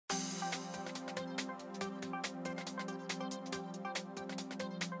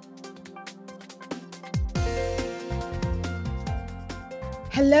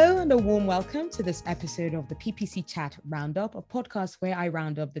Hello and a warm welcome to this episode of the PPC Chat Roundup, a podcast where I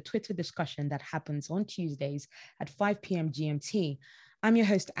round up the Twitter discussion that happens on Tuesdays at 5 p.m. GMT. I'm your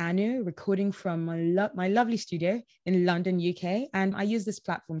host, Anu, recording from my lovely studio in London, UK. And I use this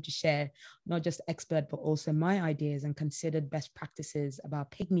platform to share not just expert, but also my ideas and considered best practices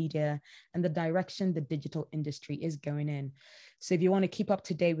about paid media and the direction the digital industry is going in. So if you want to keep up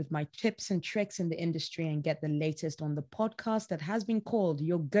to date with my tips and tricks in the industry and get the latest on the podcast that has been called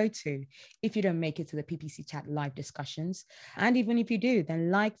your go-to if you don't make it to the PPC Chat live discussions. And even if you do, then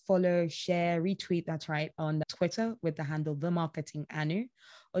like, follow, share, retweet, that's right, on Twitter with the handle The Marketing Anu,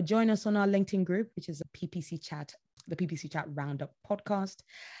 or join us on our LinkedIn group, which is the PPC Chat Roundup podcast.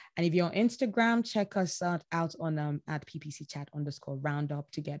 And if you're on Instagram, check us out on at PPC Chat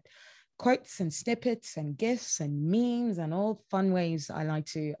 _roundup to get quotes and snippets and GIFs and memes and all fun ways I like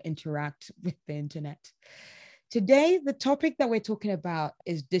to interact with the internet. Today, the topic that we're talking about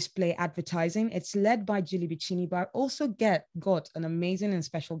is display advertising. It's led by Julie Bicini, but I also got an amazing and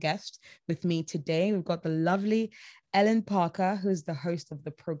special guest with me today. We've got the lovely Ellen Parker, who's the host of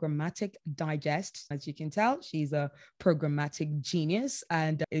the Programmatic Digest. As you can tell, she's a programmatic genius,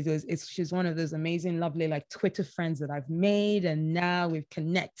 and she's one of those amazing, lovely, like Twitter friends that I've made, and now we've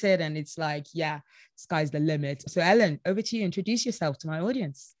connected, and it's like, yeah, sky's the limit. So Ellen, over to you. Introduce yourself to my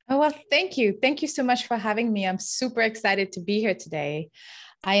audience. Oh, well, thank you. Thank you so much for having me. I'm super excited to be here today.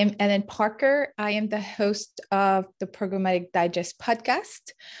 I am Ellen Parker. I am the host of the Programmatic Digest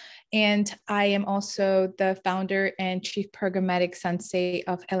podcast. And I am also the founder and chief programmatic sensei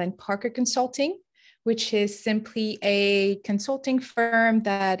of Ellen Parker Consulting, which is simply a consulting firm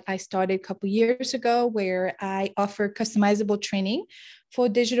that I started a couple of years ago, where I offer customizable training for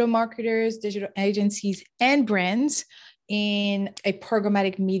digital marketers, digital agencies, and brands in a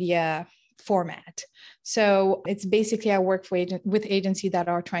programmatic media format. So it's basically I work with agencies that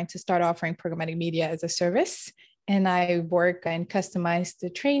are trying to start offering programmatic media as a service. And I work and customize the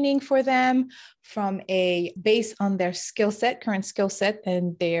training for them based on their current skill set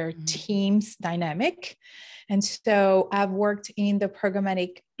and their team's dynamic. And so I've worked in the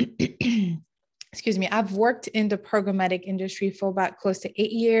programmatic, I've worked in the programmatic industry for about close to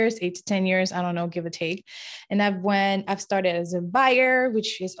 8 to 10 years, I don't know, give or take. And I've started as a buyer,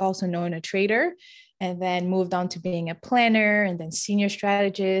 which is also known as a trader, and then moved on to being a planner and then senior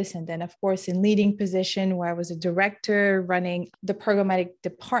strategist. And then, of course, in leading position where I was a director running the programmatic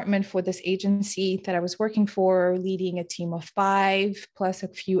department for this agency that I was working for, leading a team of 5 plus a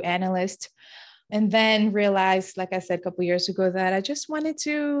few analysts. And then realized, like I said, a couple of years ago, that I just wanted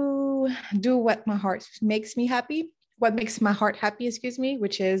to do what my heart makes me happy,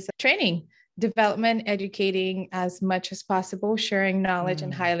 which is training, development, educating as much as possible, sharing knowledge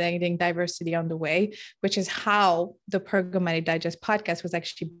and highlighting diversity on the way, which is how the Programmatic Digest podcast was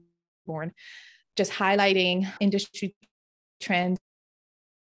actually born, just highlighting industry trends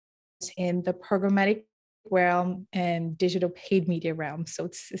in the programmatic realm and digital paid media realm. So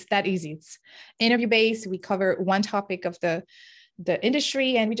it's that easy. It's interview based. We cover one topic of the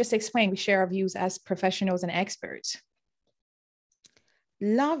industry and we just explain, we share our views as professionals and experts.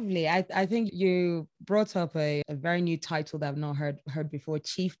 Lovely. I think you brought up a very new title that I've not heard before,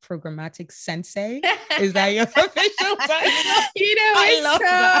 Chief Programmatic Sensei. Is that your official title? It's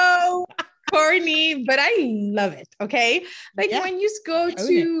so corny, but I love it. Okay. Like when you go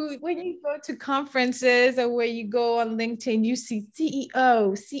to conferences or where you go on LinkedIn, you see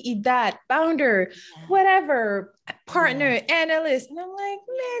CEO, CE founder, whatever, partner, analyst. And I'm like,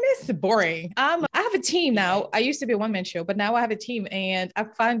 man, this is boring. I have a team now. I used to be a one-man show, but now I have a team and I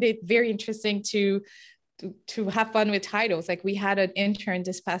find it very interesting to have fun with titles. Like we had an intern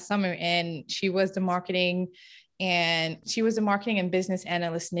this past summer and she was the marketing and business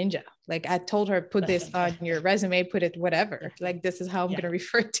analyst ninja. Like I told her, put this on your resume, put it whatever. Like this is how I'm going to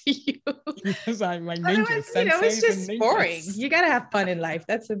refer to you. Yes, I'm like ninjas. It's just boring. You got to have fun in life.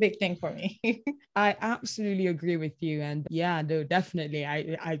 That's a big thing for me. I absolutely agree with you. And yeah, no, definitely.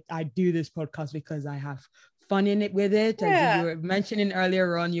 I do this podcast because I have fun in it with it. As you were mentioning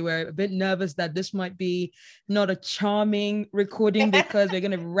earlier on, you were a bit nervous that this might be not a charming recording because we're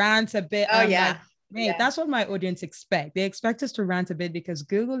going to rant a bit. Mate, that's what my audience expect. They expect us to rant a bit because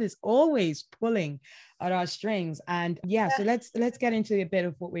Google is always pulling at our strings. And so let's get into a bit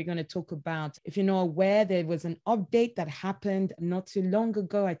of what we're going to talk about. If you're not aware, there was an update that happened not too long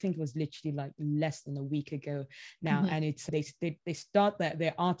ago. I think it was literally like less than a week ago now. And it's they start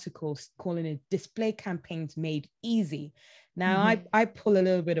their articles calling it Display Campaigns Made Easy. Now, I pull a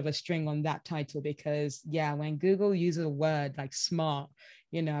little bit of a string on that title because, when Google uses a word like smart,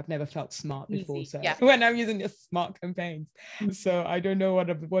 I've never felt smart before. Easy. So Yeah. when I'm using the smart campaigns, Mhm. so I don't know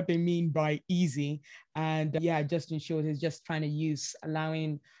what they mean by easy. And yeah, just in short, is just trying to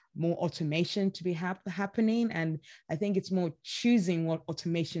allowing more automation to be happening. And I think it's more choosing what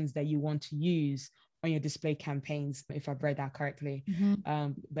automations that you want to use on your display campaigns, if I've read that correctly.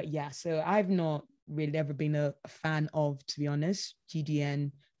 But yeah, so I've not really ever been a fan of, to be honest,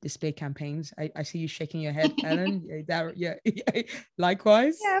 GDN display campaigns. I see you shaking your head, Ellen. Yeah,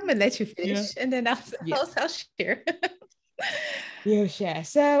 likewise. Yeah, I'm gonna let you Yeah. finish, and then I'll share. Yeah, share.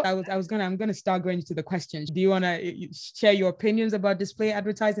 So I'm gonna start going into the questions. Do you want to share your opinions about display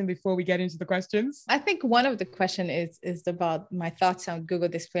advertising before we get into the questions? I think one of the question is about my thoughts on Google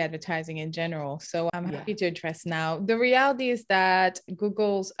display advertising in general. So I'm happy to address now. The reality is that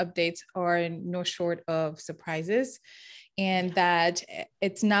Google's updates are no short of surprises, and that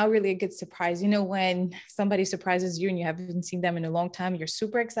it's now really a good surprise. When somebody surprises you and you haven't seen them in a long time, you're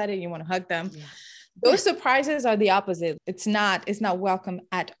super excited, you want to hug them. Yeah. Those surprises are the opposite. It's not welcome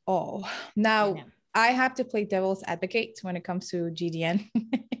at all. Now, I have to play devil's advocate when it comes to GDN.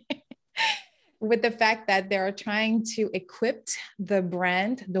 With the fact that they're trying to equip the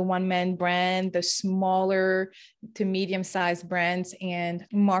brand, the one-man brand, the smaller to medium-sized brands and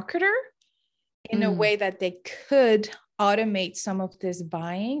marketer in a way that they could automate some of this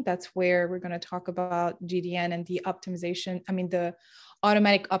buying. That's where we're going to talk about GDN and the optimization. I mean, the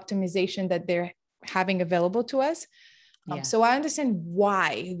automatic optimization that they're having available to us. So I understand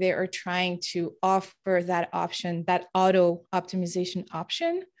why they are trying to offer that option, that auto optimization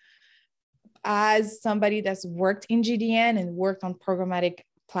option. As somebody that's worked in GDN and worked on programmatic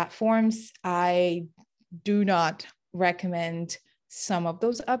platforms, I do not recommend some of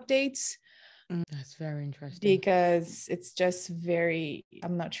those updates. That's very interesting. Because it's just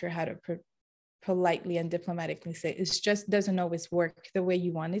I'm not sure how to politely and diplomatically say, it just doesn't always work the way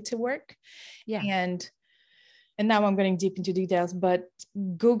you want it to work. Yeah. And now I'm getting deep into details, but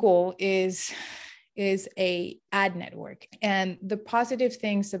Google is a ad network. And the positive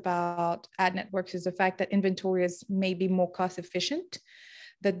things about ad networks is the fact that inventory is maybe more cost efficient.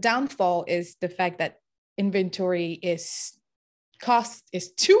 The downfall is the fact that inventory cost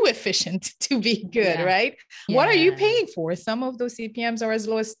is too efficient to be good, right? Yeah. What are you paying for? Some of those CPMs are as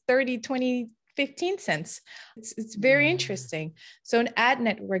low as 30, 20, 15 cents. It's very interesting. So an ad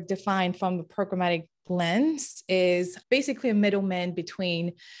network defined from the programmatic lens is basically a middleman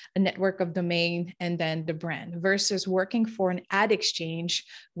between a network of domain and then the brand, versus working for an ad exchange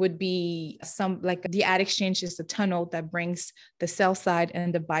would be like the ad exchange is the tunnel that brings the sell side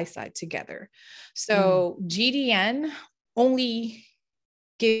and the buy side together. So GDN only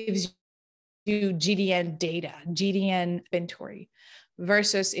gives you GDN data, GDN inventory,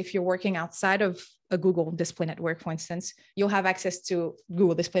 versus if you're working outside of a Google Display Network, for instance, you'll have access to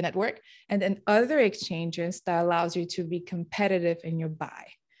Google Display Network and then other exchanges that allows you to be competitive in your buy.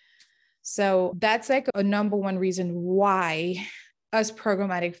 So that's like a number one reason why us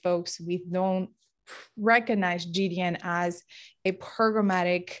programmatic folks, we don't recognize GDN as a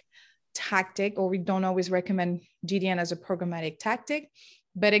programmatic tactic, or we don't always recommend GDN as a programmatic tactic.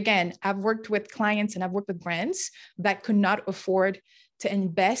 But again, I've worked with clients and I've worked with brands that could not afford to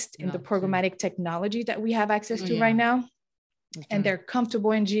invest in the programmatic technology that we have access to right now. And they're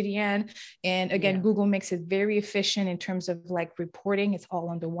comfortable in GDN. And again, Google makes it very efficient in terms of like reporting. It's all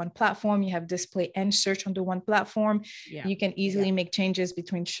under one platform. You have display and search under one platform. You can easily make changes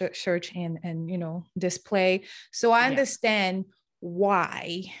between search and display. So I understand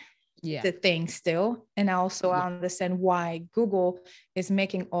why the thing still. And also I understand why Google is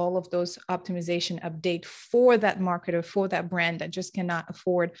making all of those optimization update for that marketer, for that brand that just cannot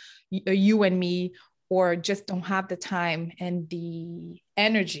afford you and me, or just don't have the time and the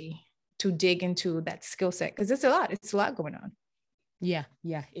energy to dig into that skill set. Because it's a lot going on. Yeah,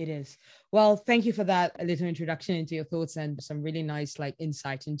 it is. Well, thank you for that little introduction into your thoughts and some really nice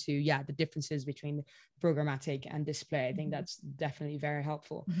insight into the differences between programmatic and display. I think that's definitely very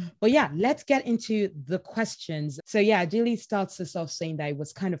helpful. But let's get into the questions. So Julie starts us off saying that it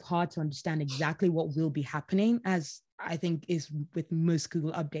was kind of hard to understand exactly what will be happening, as I think is with most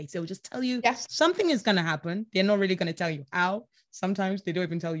Google updates. They'll just tell you something is going to happen. They're not really going to tell you how. Sometimes they don't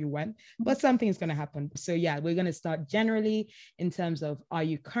even tell you when, but something is going to happen. So we're going to start generally in terms of, are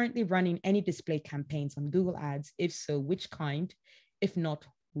you currently running any display campaigns on Google Ads? If so, which kind? If not,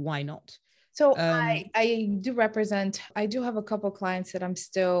 why not? So I do have a couple of clients that I'm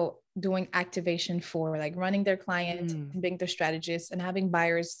still doing activation for, like running their client, being their strategist and having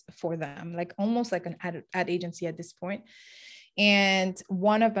buyers for them, like almost like an ad agency at this point. And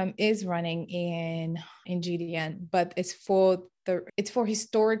one of them is running in GDN, but it's for it's for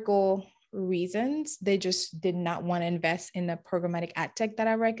historical reasons. They just did not want to invest in the programmatic ad tech that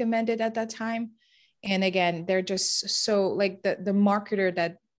I recommended at that time. And again, they're just so like the marketer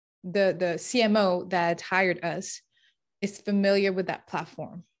that the CMO that hired us is familiar with that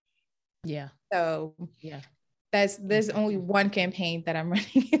platform. Yeah. So yeah. there's only one campaign that I'm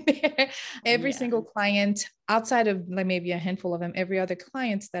running in there. Every single client outside of like maybe a handful of them, every other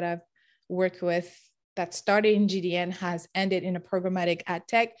clients that I've worked with that started in GDN has ended in a programmatic ad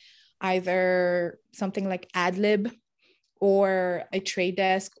tech, either something like AdLib or a Trade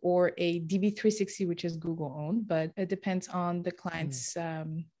Desk or a DV360, which is Google owned, but it depends on the client's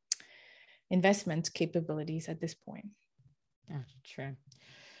investment capabilities at this point. That's true.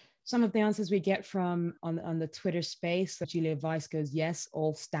 Some of the answers we get from on the Twitter space, Julia Weiss goes, yes,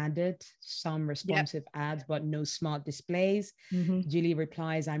 all standard, some responsive ads, but no smart displays. Julie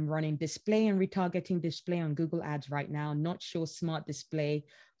replies, I'm running display and retargeting display on Google Ads right now. Not sure smart display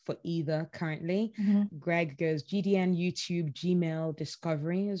for either currently. Greg goes, GDN, YouTube, Gmail,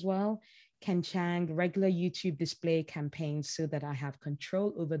 Discovery as well. Ken Chang, regular YouTube display campaigns so that I have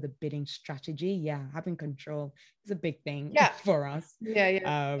control over the bidding strategy. Yeah, having control is a big thing for us.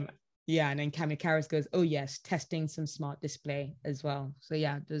 And then Cami Karras goes, oh yes, testing some smart display as well. So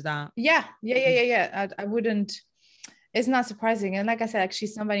yeah, does that? I wouldn't, it's not surprising. And like I said, actually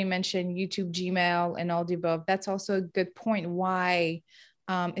somebody mentioned YouTube, Gmail and all the above. That's also a good point why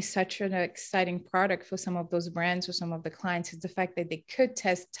it's such an exciting product for some of those brands or some of the clients, is the fact that they could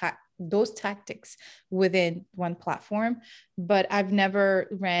test those tactics within one platform. But I've never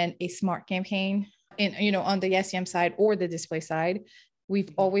ran a smart campaign on the SEM side or the display side. We've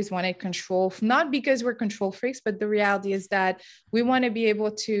always wanted control, not because we're control freaks, but the reality is that we want to be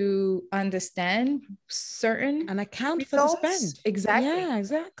able to understand certain and account results. For the spend. Exactly. Yeah,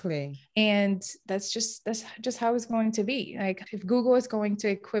 exactly. And that's just how it's going to be. Like if Google is going to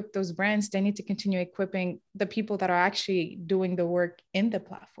equip those brands, they need to continue equipping the people that are actually doing the work in the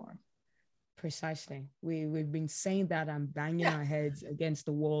platform. Precisely. We've been saying that and banging our heads against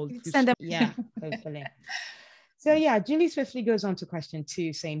the wall. Hopefully. So yeah, Julie swiftly goes on to question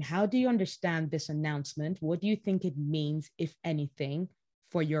 2, saying, how do you understand this announcement? What do you think it means, if anything,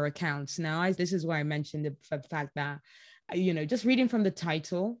 for your accounts? Now, this is why I mentioned the fact that, just reading from the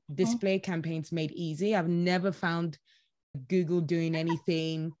title, display campaigns made easy. I've never found Google doing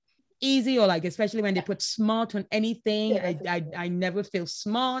anything easy, or like, especially when they put smart on anything. I never feel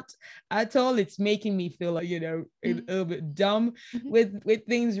smart at all. It's making me feel like, a little bit dumb with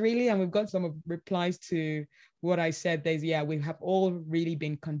things, really. And we've got some replies to what I said. We have all really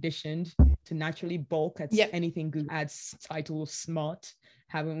been conditioned to naturally balk at anything Google adds title smart,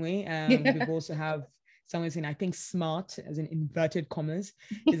 haven't we? We've also have someone saying, I think smart, as in inverted commas,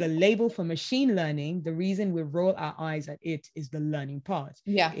 is a label for machine learning. The reason we roll our eyes at it is the learning part.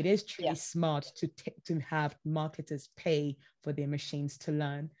 Yeah. It is truly smart to have marketers pay for their machines to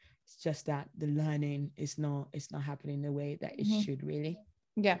learn. It's just that the learning it's not happening the way that it should, really.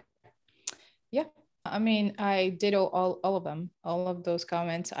 Yeah. I mean, I did all of them, all of those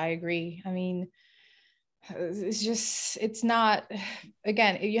comments. I agree. I mean, it's not,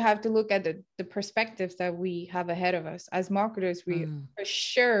 again, you have to look at the perspectives that we have ahead of us as marketers. We for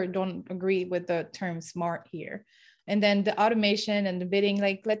sure don't agree with the term smart here. And then the automation and the bidding,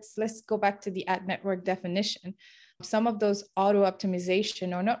 like let's go back to the ad network definition. Some of those auto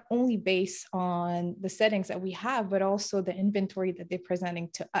optimization are not only based on the settings that we have, but also the inventory that they're presenting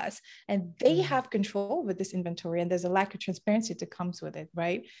to us. And they have control over this inventory, and there's a lack of transparency that comes with it,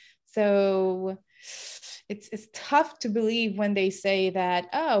 right? So it's tough to believe when they say that,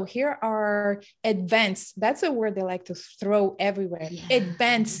 oh, here are advanced, that's a word they like to throw everywhere.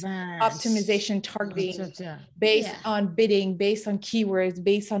 Advanced optimization targeting based on bidding, based on keywords,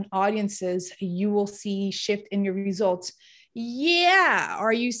 based on audiences, you will see shift in your results. Yeah.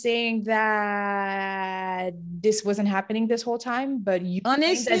 Are you saying that this wasn't happening this whole time, but you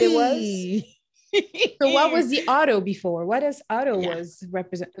think that it was? So what was the auto before? What is auto was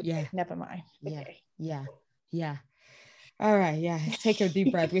represent? Okay, never mind. Okay. Yeah. All right. Yeah. Take a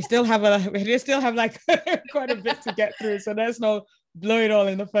deep breath. We still have like quite a bit to get through. So let's not blow it all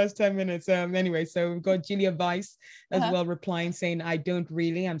in the first 10 minutes. Anyway, so we've got Julia Weiss as well replying, saying, I don't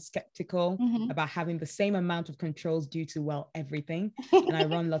really, I'm skeptical about having the same amount of controls due to, everything. And I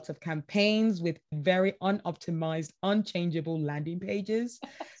run lots of campaigns with very unoptimized, unchangeable landing pages.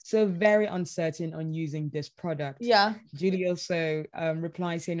 So very uncertain on using this product. Yeah. Julie also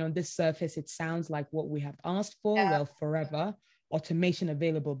replies, saying, on this surface, it sounds like what we have asked for. Well, forever. automation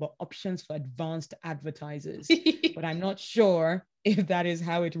available, but options for advanced advertisers. But I'm not sure if that is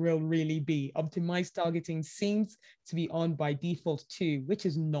how it will really be. Optimized targeting seems to be on by default too, which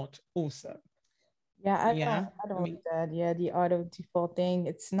is not awesome. Yeah, I don't mean, like that. Yeah, the auto default thing.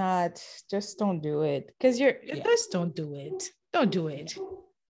 It's not, just don't do it. Because just don't do it. Don't do it.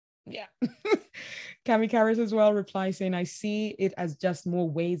 Yeah. Cami Karras as well replies saying, I see it as just more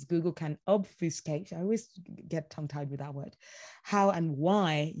ways Google can obfuscate. I always get tongue-tied with that word. How and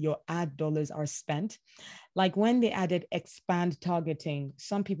why your ad dollars are spent. Like when they added expand targeting,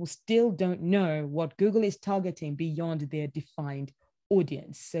 some people still don't know what Google is targeting beyond their defined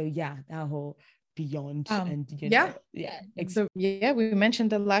audience. So yeah, that whole beyond and we mentioned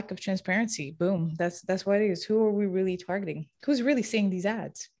the lack of transparency. Boom, that's what it is. Who are we really targeting? Who's really seeing these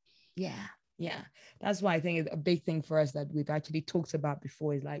ads? Yeah, that's why I think it's a big thing for us that we've actually talked about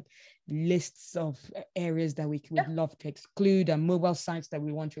before, is like lists of areas that we would love to exclude and mobile sites that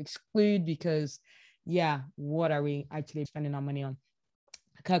we want to exclude, because what are we actually spending our money on?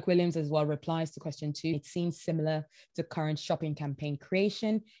 Kirk Williams as well replies to question 2. It seems similar to current shopping campaign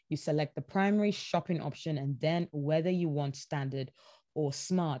creation. You select the primary shopping option and then whether you want standard or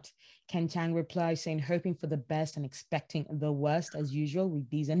smart. Ken Chang replies saying, hoping for the best and expecting the worst as usual with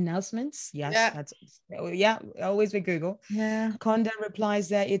these announcements. Yes, that's always with Google. Yeah. Conda replies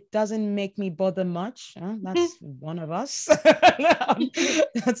that it doesn't make me bother much. That's one of us.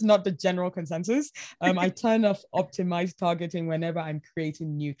 That's not the general consensus. I turn off optimized targeting whenever I'm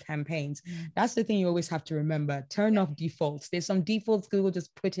creating new campaigns. That's the thing you always have to remember. Turn off defaults. There's some defaults Google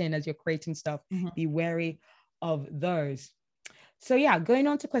just put in as you're creating stuff. Be wary of those. So going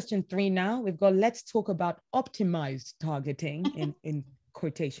on to question 3 now, we've got, let's talk about optimized targeting in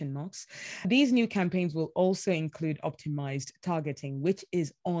quotation marks. These new campaigns will also include optimized targeting, which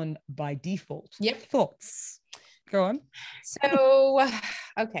is on by default. Yep. Thoughts? Go on. So,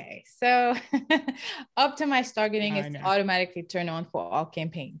 okay. So optimized targeting is automatically turned on for all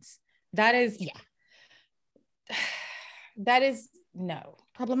campaigns. That is no.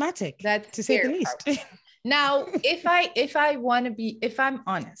 Problematic. That's to say the least. Now, if I'm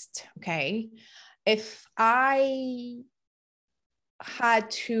honest, okay, if I had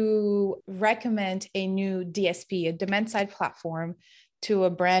to recommend a new DSP, a demand side platform, to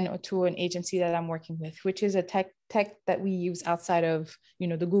a brand or to an agency that I'm working with, which is a tech that we use outside of,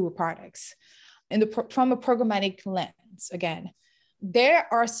 the Google products, and from a programmatic lens, again, there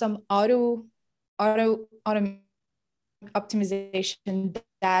are some auto optimization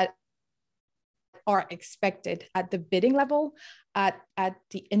that are expected at the bidding level, at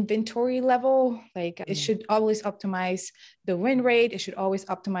the inventory level. Like it should always optimize the win rate. It should always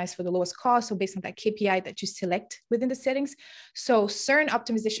optimize for the lowest cost. So based on that KPI that you select within the settings. So certain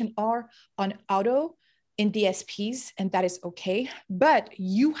optimization are on auto in DSPs, and that is okay. But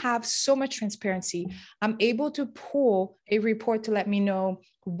you have so much transparency. I'm able to pull a report to let me know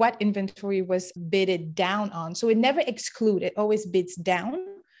what inventory was bidded down on. So it never excludes, it always bids down.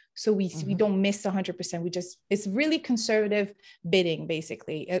 So we don't miss 100%. It's really conservative bidding,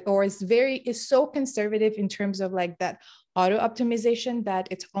 basically, or it's so conservative in terms of like that auto optimization that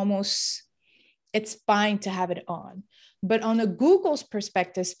it's fine to have it on. But on a Google's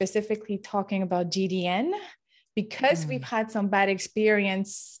perspective, specifically talking about GDN, because we've had some bad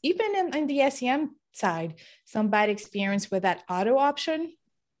experience, even in the SEM side, some bad experience with that auto option.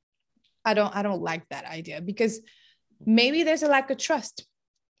 I don't like that idea, because maybe there's a lack of trust.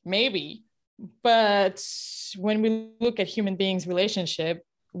 Maybe, but when we look at human beings' relationship,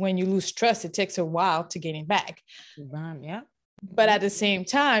 when you lose trust, it takes a while to gain it back. Yeah. But at the same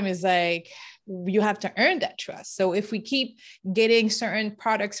time, it's like you have to earn that trust. So if we keep getting certain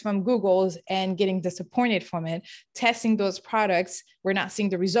products from Google's and getting disappointed from it, testing those products, we're not seeing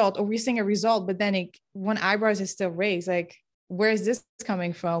the result, or we're seeing a result, but then one eyebrows is still raised. Like, where is this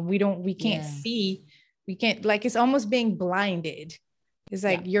coming from? We can't see. We can't, like, it's almost being blinded. It's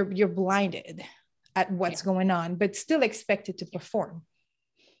like you're blinded at what's going on, but still expected to perform.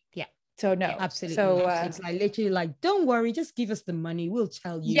 Yeah. So no, absolutely. So it's like literally like, don't worry, just give us the money. We'll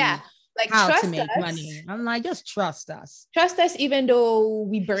tell you like how to make money. I'm like, just trust us. Trust us, even though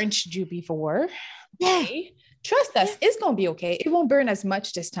we burned you before. Okay. Trust us, it's gonna be okay. It won't burn as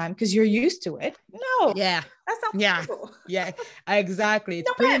much this time because you're used to it. No. Yeah. That's not possible. Exactly.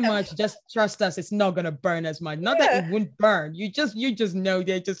 It's pretty much just trust us. It's not gonna burn as much. Not that it wouldn't burn. You just know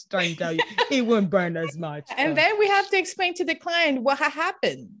they're just trying to tell you it wouldn't burn as much. And then we have to explain to the client what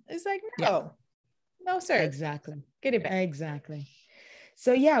happened. It's like, no, sir. Exactly. Get it back. Exactly.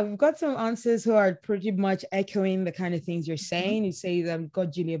 So yeah, we've got some answers who are pretty much echoing the kind of things you're saying. You say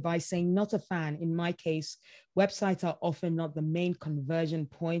got Julia Vice saying, not a fan. In my case, websites are often not the main conversion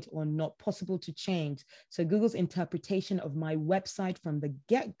point or not possible to change. So Google's interpretation of my website from the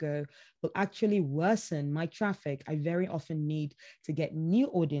get-go will actually worsen my traffic. I very often need to get new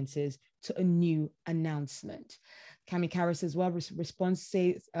audiences to a new announcement. Cami Karras as well responds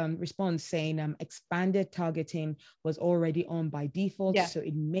saying expanded targeting was already on by default. Yeah. So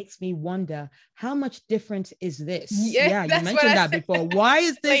it makes me wonder, how much different is this? Yeah, You mentioned that before. Why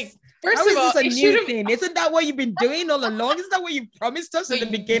is this? Like, first of all, this a new thing? Isn't that what you've been doing all along? Isn't that what you promised us in the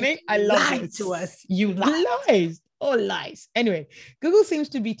beginning? I love lied to us. You lied. Lies. All lies. Anyway, Google seems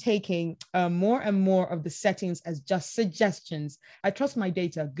to be taking more and more of the settings as just suggestions. I trust my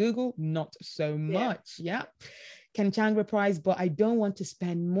data. Google, not so much. Yeah. Ken Chang replies, but I don't want to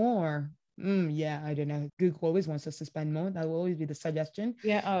spend more. Yeah, I don't know. Google always wants us to spend more. That will always be the suggestion.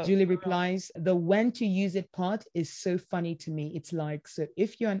 Yeah. Oh, Julie replies, the when to use it part is so funny to me. It's like, so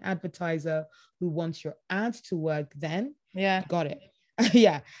if you're an advertiser who wants your ads to work, then got it.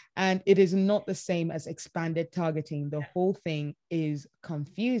 Yeah. And it is not the same as expanded targeting. The whole thing is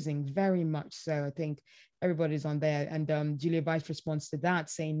confusing, very much so. I think everybody's on there. And Julia Vice responds to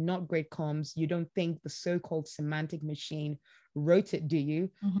that saying, not great comms. You don't think the so-called semantic machine wrote it, do you?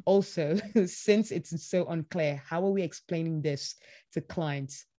 Mm-hmm. Also, since it's so unclear, how are we explaining this to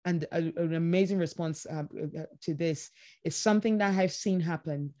clients? And an amazing response to this is something that I've seen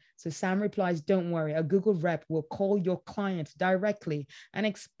happen. So Sam replies, don't worry, a Google rep will call your client directly and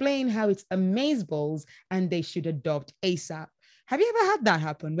explain how it's amazeballs and they should adopt ASAP. Have you ever had that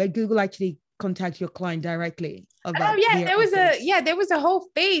happen where Google actually contact your client directly? There was a whole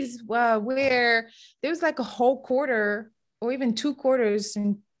phase where there was like a whole quarter or even 2 quarters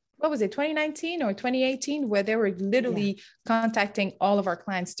in, what was it, 2019 or 2018, where they were literally contacting all of our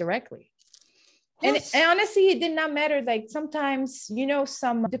clients directly. And honestly, it did not matter. Like sometimes,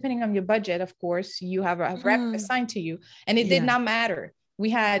 depending on your budget, of course, you have a rep assigned to you, and it did not matter.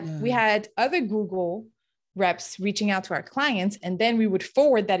 We had other Google reps reaching out to our clients, and then we would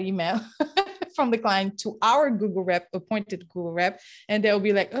forward that email from the client to our Google rep, appointed Google rep, and they'll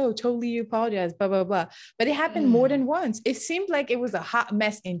be like, oh, totally apologize, blah, blah, blah. But it happened more than once. It seemed like it was a hot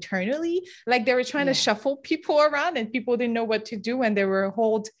mess internally. Like they were trying to shuffle people around and people didn't know what to do, and they were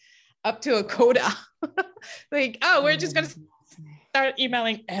hauled up to a quota. Like, we're just going to start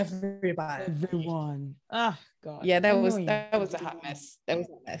emailing everybody. Everyone. Oh, God. Yeah, that was a hot mess. That was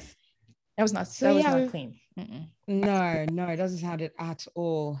a mess. That was not clean. No, it doesn't sound it at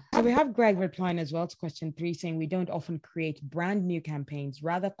all. So we have Greg replying as well to question 3, saying we don't often create brand new campaigns,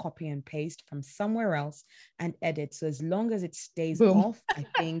 rather copy and paste from somewhere else and edit. So as long as it stays off, I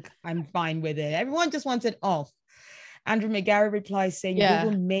think I'm fine with it. Everyone just wants it off. Andrew McGarry replies saying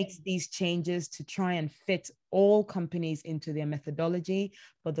Google makes these changes to try and fit all companies into their methodology,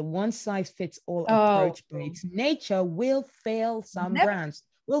 but the one size fits all approach by its nature will fail some brands.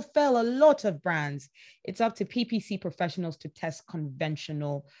 Will fail a lot of brands. It's up to PPC professionals to test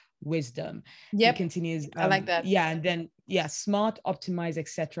conventional wisdom. He continues. I like that. Yeah, and then smart, optimize,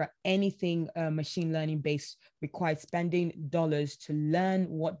 etc. Anything machine learning based requires spending dollars to learn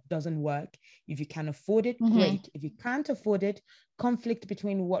what doesn't work. If you can afford it, great. If you can't afford it, conflict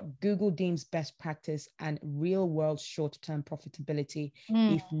between what Google deems best practice and real world short-term profitability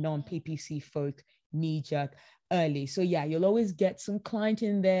if non-PPC folk knee-jerk early. So you'll always get some client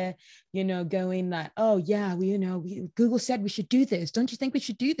in there, going like, oh yeah, Google said we should do this. Don't you think we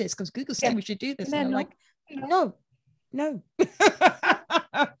should do this? Because Google said we should do this. And I'm like, no.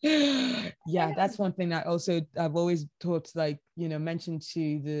 That's one thing that also I've always taught, mentioned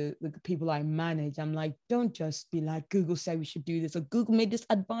to the people I manage. I'm like, don't just be like, Google said we should do this, or Google made this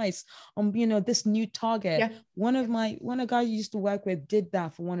advice on this new target. One of the guys you used to work with did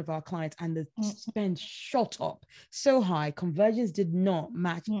that for one of our clients, and the spend shot up so high, conversions did not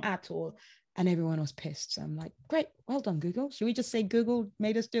match at all, and everyone was pissed. So I'm like, great, well done, Google. Should we just say Google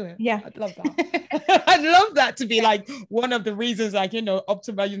made us do it? I'd love that. I'd love that to be like one of the reasons,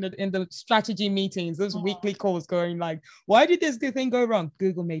 optimizing in the strategy meetings, those weekly calls going like, why did this thing go wrong?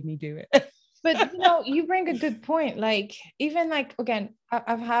 Google made me do it. But you bring a good point. Like, even like, again,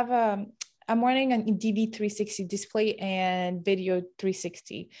 I'm running an DV360 display and video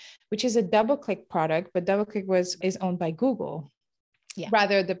 360, which is a DoubleClick product, but DoubleClick is owned by Google.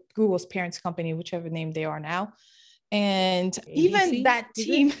 Rather the Google's parents company, whichever name they are now. And ABC? Even that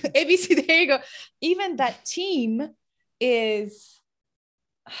team, ABC, there you go. Even that team is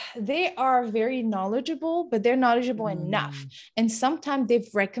they are very knowledgeable, but they're knowledgeable enough. And sometimes they've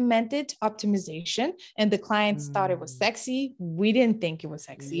recommended optimization and the clients thought it was sexy. We didn't think it was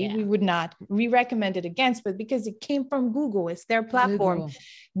sexy. Yeah. We recommended against, but because it came from Google, it's their platform. Google.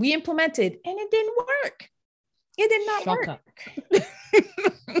 We implemented and it didn't work. It did not work.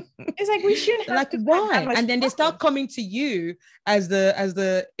 It's like we shouldn't have like why? And then they start coming to you as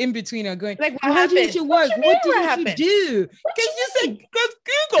the in-betweener going, like, why did you work? What did you do? Because you said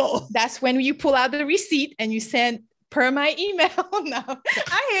Google. That's when you pull out the receipt and you send per my email. No,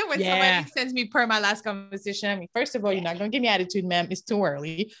 I hate when somebody sends me per my last conversation. I mean, first of all, you're not going to give me attitude, ma'am. It's too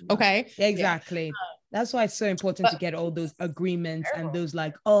early. Okay. Exactly. Yeah. That's why it's so important to get all those agreements and those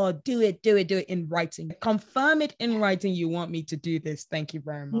like, oh, do it in writing. Confirm it in writing. You want me to do this. Thank you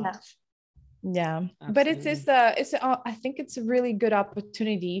very much. Yeah. But I think it's a really good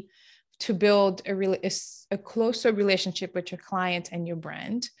opportunity to build a closer relationship with your client and your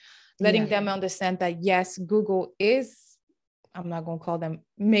brand, letting them understand that yes, Google is, I'm not going to call them,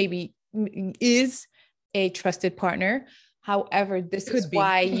 maybe is a trusted partner. However, this is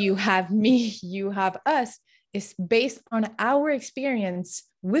why you have me, you have us, is based on our experience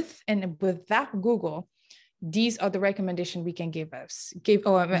without Google. These are the recommendations we can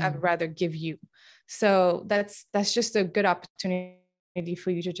I'd rather give you. So that's just a good opportunity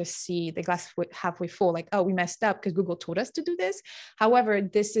for you to just see the glass halfway full. Like, oh, we messed up because Google told us to do this. However,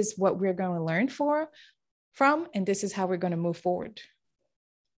 this is what we're going to learn from, and this is how we're going to move forward.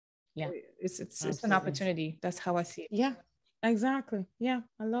 Yeah, it's an opportunity. That's how I see it. Yeah, exactly. Yeah,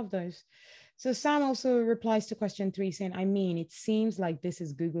 I love those. So Sam also replies to question 3 saying, I mean, it seems like this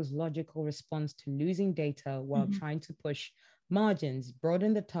is Google's logical response to losing data while trying to push margins,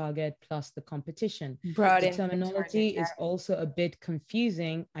 broaden the target plus the competition. The terminology is also a bit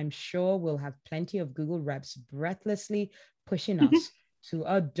confusing. I'm sure we'll have plenty of Google reps breathlessly pushing us to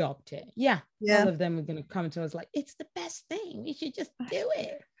adopt it. Yeah, all of them are going to come to us like, it's the best thing. We should just do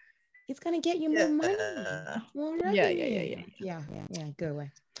it. It's going to get you more money, more revenue. Yeah, go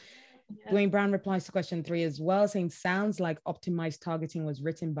away. Yeah. Dwayne Brown replies to question 3 as well, saying, sounds like optimized targeting was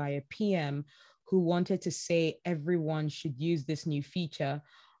written by a PM who wanted to say everyone should use this new feature.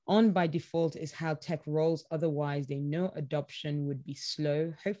 On by default is how tech rolls. Otherwise, they know adoption would be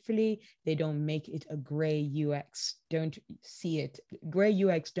slow. Hopefully, they don't make it a gray UX. Don't see it. Gray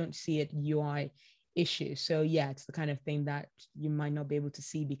UX, don't see it UI issue. So yeah, it's the kind of thing that you might not be able to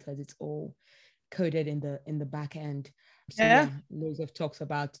see because it's all coded in the back end. So loads of talks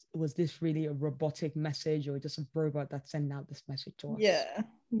about, was this really a robotic message or just a robot that sent out this message to us? Yeah.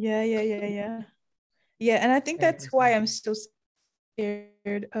 And I think that's why I'm so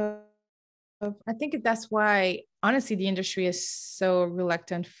scared of. I think that's why, honestly, the industry is so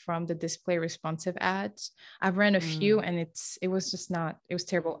reluctant from the display responsive ads. I've ran a few and it was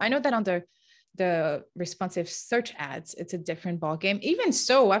terrible. I know that on the responsive search ads, it's a different ballgame. Even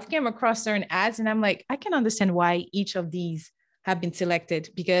so, I've came across certain ads and I'm like, I can understand why each of these have been selected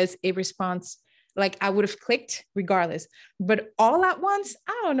because a response, like I would have clicked regardless, but all at once,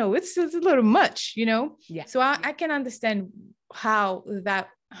 I don't know, it's a little much, Yeah. So I can understand how that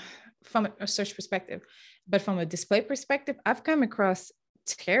from a search perspective, but from a display perspective, I've come across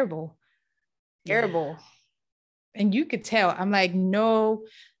terrible. And you could tell, I'm like, no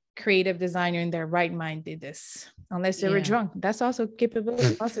creative designer in their right mind did this unless they were drunk. That's also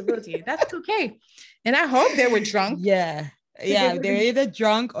possibility. That's okay. And I hope they were drunk. They're either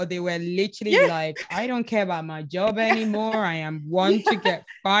drunk or they were literally like, I don't care about my job anymore. I am one to get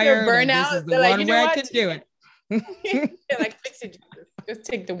fired. Burnout. And this is the one where I can do it. Like, fix it, just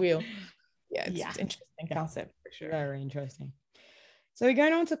take the wheel. It's an interesting concept for sure. Very interesting. So we're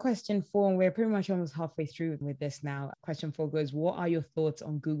going on to question 4, and we're pretty much almost halfway through with this now. Question 4 goes, what are your thoughts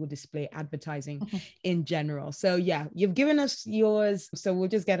on Google display advertising in general? So you've given us yours. So we'll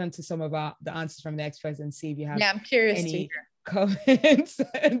just get into some of the answers from the experts and see if you have I'm curious any comments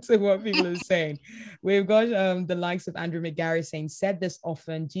to what people are saying. We've got the likes of Andrew McGarry saying, said this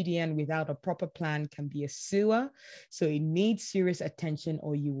often, GDN without a proper plan can be a sewer. So it needs serious attention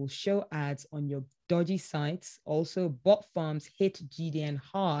or you will show ads on your dodgy sites. Also, bot farms hit GDN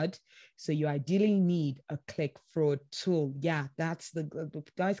hard. So you ideally need a click fraud tool. Yeah, that's the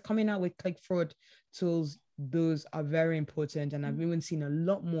guys coming out with click fraud tools. Those are very important. And I've even seen a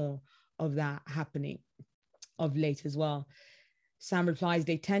lot more of that happening of late as well. Sam replies,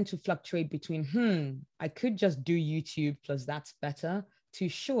 they tend to fluctuate between, I could just do YouTube plus that's better, to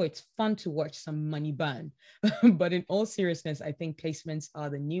sure, it's fun to watch some money burn. But in all seriousness, I think placements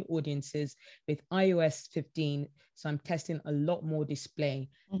are the new audiences with iOS 15. So I'm testing a lot more display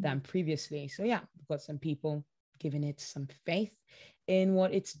than previously. So we've got some people giving it some faith in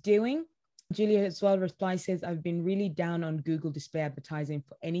what it's doing. Julia as well replies, says, I've been really down on Google display advertising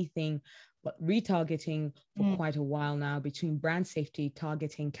for anything but retargeting for quite a while now, between brand safety,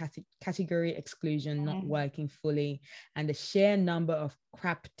 targeting, category exclusion not working fully, and the sheer number of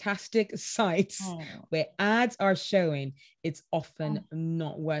craptastic sites where ads are showing, it's often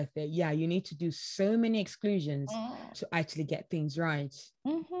not worth it. Yeah, you need to do so many exclusions to actually get things right.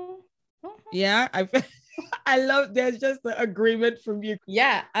 Yeah, I love, there's just the agreement from you.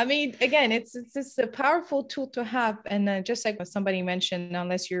 Yeah, I mean, again, it's a powerful tool to have, and just like somebody mentioned,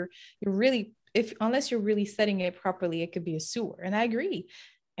 unless you're really setting it properly, it could be a sewer, and I agree.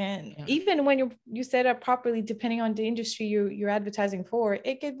 And even when you set up properly, depending on the industry you're advertising for,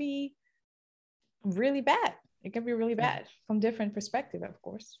 it could be really bad. It can be really bad from different perspective, of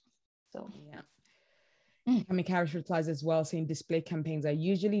course. So yeah. Kamikaze replies as well, saying display campaigns are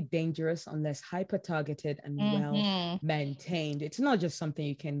usually dangerous unless hyper-targeted and well maintained. It's not just something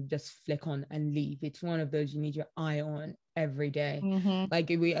you can just flick on and leave. It's one of those you need your eye on every day.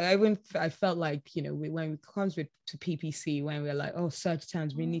 Like I felt like, you know, when it comes to PPC, when we're like, oh, search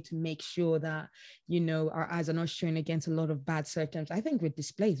terms, we need to make sure that, you know, our ads are not showing against a lot of bad search terms. I think with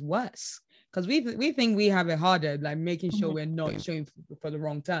displays worse, because we think we have it harder, like making sure we're not showing for the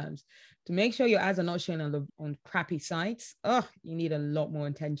wrong terms. To make sure your ads are not showing on crappy sites, you need a lot more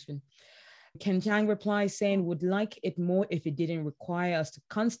attention. Ken Chang replies saying, would like it more if it didn't require us to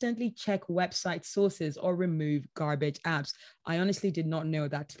constantly check website sources or remove garbage apps. I honestly did not know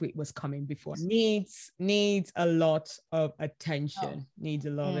that tweet was coming before. Needs a lot of attention. Needs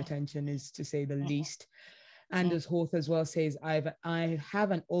a lot of attention, is to say the least. Anders Horth as well says, I have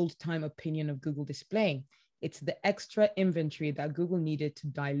an old-time opinion of Google Display. It's the extra inventory that Google needed to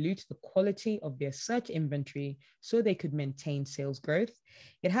dilute the quality of their search inventory so they could maintain sales growth.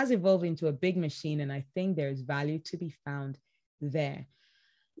 It has evolved into a big machine, and I think there is value to be found there.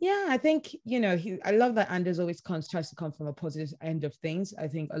 Yeah, I think, you know, I love that Anders always tries to come from a positive end of things. I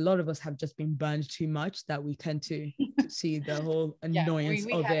think a lot of us have just been burned too much that we tend to see the whole annoyance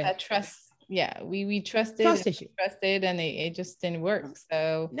we of have it. that trust. Yeah, we trusted and it just didn't work.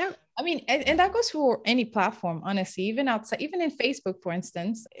 So no, I mean, and that goes for any platform, honestly, even outside, even in Facebook, for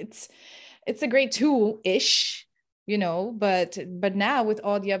instance. It's a great tool-ish, you know, but now with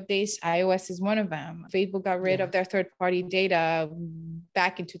all the updates, iOS is one of them. Facebook got rid of their third-party data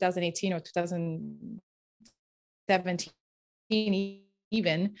back in 2018 or 2017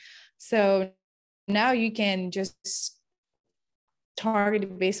 even. So now you can just target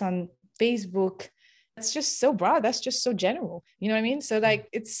it based on Facebook. That's just so broad. That's just so general. You know what I mean? So like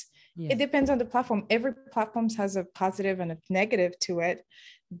it depends on the platform. Every platform has a positive and a negative to it.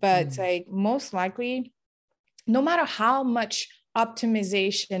 But like most likely, no matter how much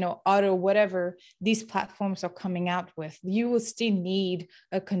optimization or auto whatever these platforms are coming out with, you will still need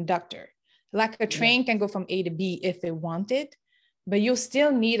a conductor. Like a train can go from A to B if it wanted, but you'll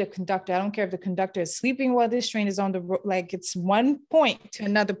still need a conductor. I don't care if the conductor is sleeping while this train is on the road. Like it's one point to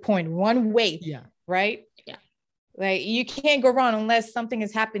another point, one way. Right. Like you can't go wrong unless something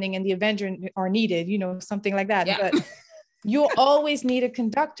is happening and the Avenger are needed, you know, something like that. But you'll always need a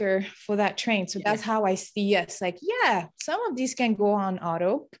conductor for that train. So that's how I see us. Like, some of these can go on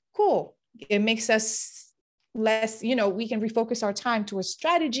auto. Cool. It makes us less, you know, we can refocus our time to a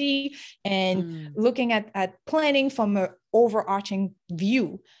strategy and looking at planning from an overarching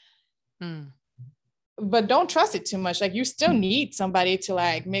view. But don't trust it too much. Like you still need somebody to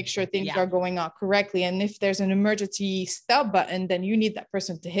like make sure things are going on correctly. And if there's an emergency stop button, then you need that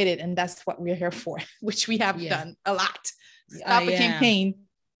person to hit it. And that's what we're here for, which we have done a lot. Stop a campaign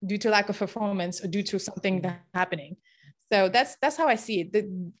due to lack of performance or due to something happening. So that's how I see it.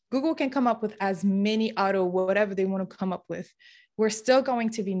 Google can come up with as many auto, whatever they want to come up with. We're still going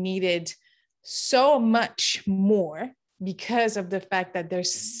to be needed so much more because of the fact that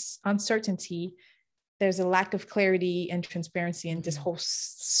there's uncertainty. There's a lack of clarity and transparency in this whole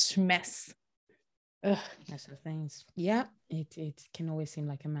mess. That's the things. Yeah, it can always seem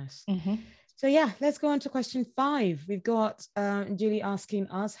like a mess. So let's go on to question 5. We've got Julie asking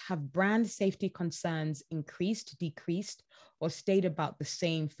us, have brand safety concerns increased, decreased, or stayed about the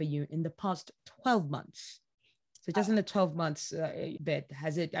same for you in the past 12 months? So just in the 12 months bit,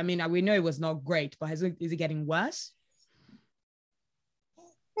 has it, I mean, we know it was not great, but is it getting worse?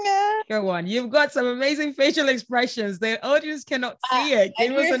 Go on. You've got some amazing facial expressions. The audience cannot see it.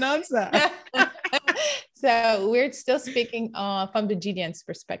 Give us an answer. So we're still speaking from the GDN's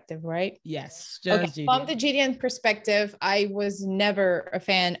perspective, right? Yes, Okay. just From the GDN perspective, I was never a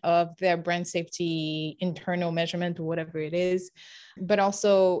fan of their brand safety internal measurement or whatever it is. But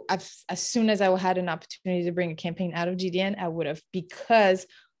also, as soon as I had an opportunity to bring a campaign out of GDN, I would have, because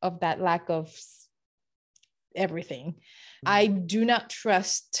of that lack of everything. I do not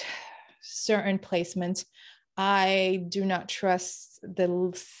trust certain placements. I do not trust the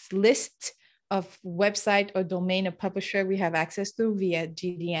list of website or domain or publisher we have access to via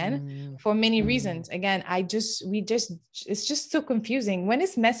GDN for many reasons. Again, it's just so confusing. When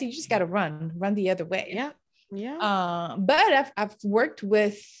it's messy, you just got to run the other way. Yeah. Yeah. But I've worked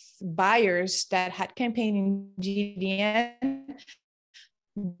with buyers that had campaign in GDN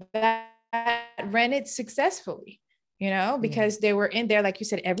that ran it successfully, because they were in there, like you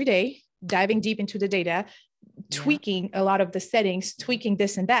said, every day, diving deep into the data, tweaking a lot of the settings, tweaking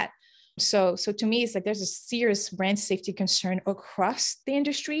this and that. So to me, it's like there's a serious brand safety concern across the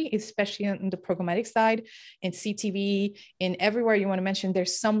industry, especially on the programmatic side, in CTV, in everywhere you want to mention,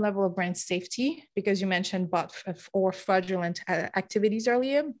 there's some level of brand safety, because you mentioned bot or fraudulent activities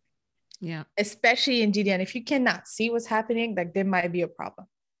earlier. Yeah. Especially in GDN, if you cannot see what's happening, like there might be a problem.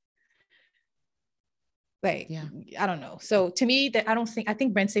 I don't know. So to me, I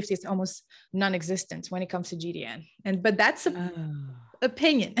think brand safety is almost non-existent when it comes to GDN. But that's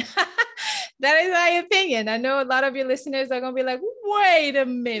opinion. That is my opinion. I know a lot of your listeners are going to be like, wait a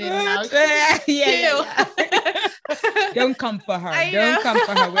minute now. Don't come for her. Don't come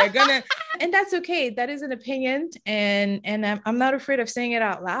for her. We're going to. And that's okay. That is an opinion. And I'm not afraid of saying it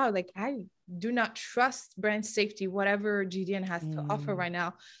out loud. Like, I do not trust brand safety, whatever GDN has to offer right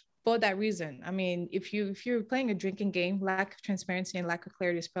now, for that reason. I mean, if you're playing a drinking game, lack of transparency and lack of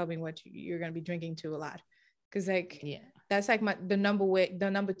clarity is probably what you're going to be drinking to a lot. Because that's like the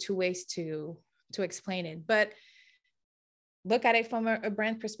number two ways to explain it. But look at it from a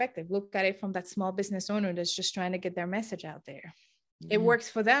brand perspective. Look at it from that small business owner that's just trying to get their message out there. It works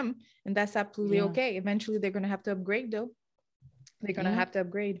for them, and that's absolutely okay. Eventually, they're going to have to upgrade, though. They're going to have to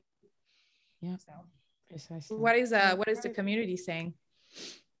upgrade. Yeah. So, precisely. what is the community saying?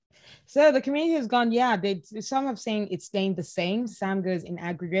 So the community has gone, some have saying it's staying the same. Sam goes, in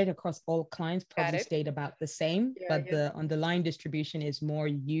aggregate across all clients probably stayed about the same, but the underlying distribution is more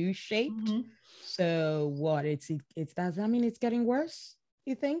U-shaped. So what it's that, I mean, it's getting worse,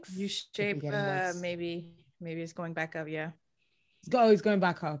 you think? U-shape, maybe it's going back up. It's going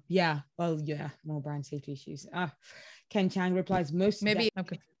back up. Yeah. Well, more brand safety issues. Ken Chang replies, brand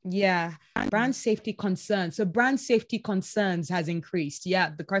safety concerns. So brand safety concerns has increased.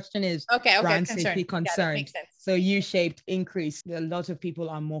 The question is brand safety concern. So U-shaped increased. A lot of people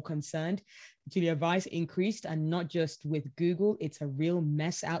are more concerned. Julia Vice increased, and not just with Google, it's a real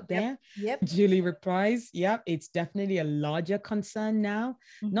mess out there. Julie replies, it's definitely a larger concern now.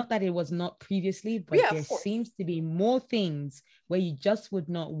 Not that it was not previously, but there seems to be more things where you just would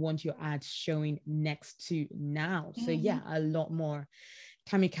not want your ads showing next to now. So a lot more.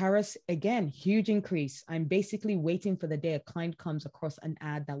 Kamikaris, again, huge increase. I'm basically waiting for the day a client comes across an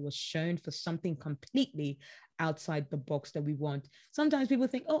ad that was shown for something completely outside the box that we want. Sometimes people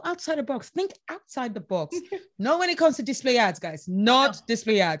think, outside the box. Think outside the box. Not when it comes to display ads, guys.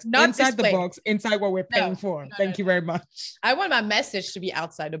 Display ads. Not inside the box, inside what we're paying for. Thank you very much. I want my message to be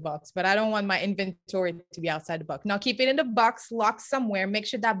outside the box, but I don't want my inventory to be outside the box. Now keep it in the box, locked somewhere. Make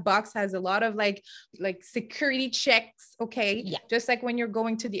sure that box has a lot of like security checks. Okay. Yeah. Just like when you're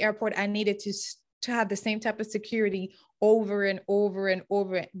going to the airport, I needed to have the same type of security over and over and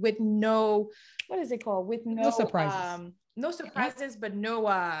over with no, what is it called? With no surprises. No surprises, but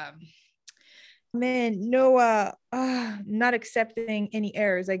not accepting any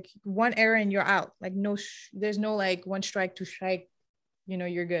errors. Like one error and you're out. Like there's no like one strike, two strike,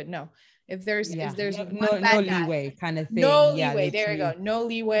 you're good. No. If there's no leeway kind of thing. No leeway. There you go. No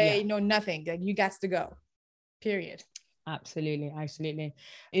leeway, no nothing. Like you got to go. Period. Absolutely.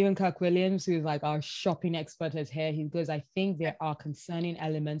 Even Kirk Williams, who's like our shopping expert, is here. He goes, I think there are concerning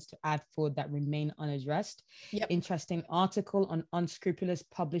elements to ad fraud that remain unaddressed. Interesting article on unscrupulous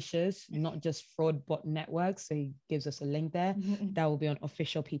publishers, not just fraud bot networks. So he gives us a link there. That will be on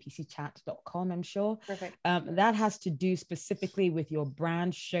officialppcchat.com, I'm sure. Perfect. That has to do specifically with your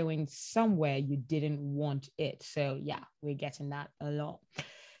brand showing somewhere you didn't want it. So we're getting that a lot.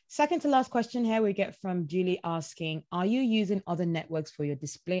 Second to last question here we get from Julie asking, are you using other networks for your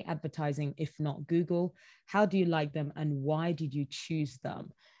display advertising? If not Google, how do you like them and why did you choose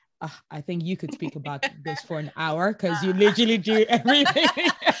them? I think you could speak about this for an hour because you literally do everything.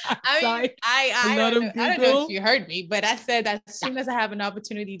 side. I A lot don't of know. Google. I don't know if you heard me, but I said as soon as I have an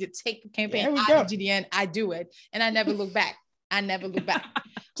opportunity to take a campaign There we out go. of GDN, I do it. And I never look back.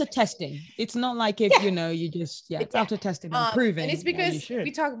 To testing. It's not like if, you just, it's after testing and proving. And it's because you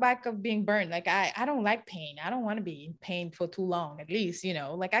we talk back of being burned. Like I don't like pain. I don't want to be in pain for too long, at least,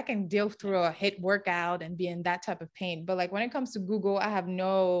 like I can deal through a HIIT workout and be in that type of pain. But like when it comes to Google, I have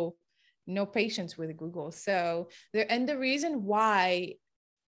no patience with Google. So the reason why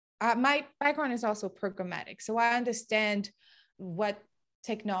my background is also programmatic. So I understand what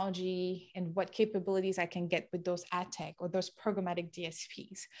technology and what capabilities I can get with those ad tech or those programmatic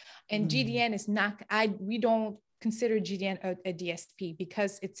DSPs. And GDN is not, we don't consider GDN a DSP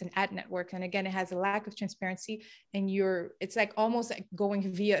because it's an ad network. And again, it has a lack of transparency and it's like almost like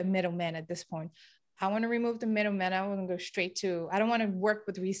going via a middleman at this point. I want to remove the middleman. I want to go straight to, I don't want to work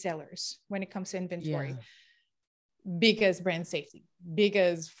with resellers when it comes to inventory. Because brand safety,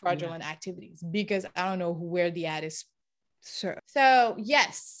 because fraudulent activities, because I don't know where the ad is served. So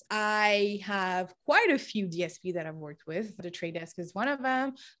yes, I have quite a few DSP that I've worked with. The Trade Desk is one of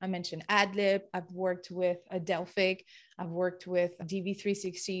them. I mentioned AdLib. I've worked with Adelphic. I've worked with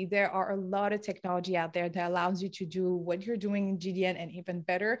DV360. There are a lot of technology out there that allows you to do what you're doing in GDN and even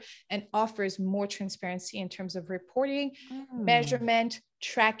better, and offers more transparency in terms of reporting, measurement,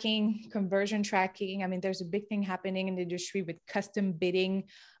 tracking, conversion tracking. I mean, there's a big thing happening in the industry with custom bidding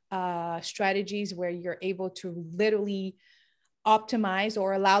strategies where you're able to literally optimize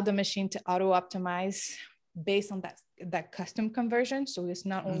or allow the machine to auto optimize based on that custom conversion. So it's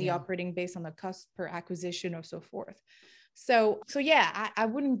not only operating based on the cost per acquisition or so forth. So yeah, I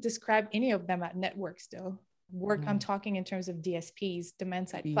wouldn't describe any of them at networks though. I'm talking in terms of DSPs, demand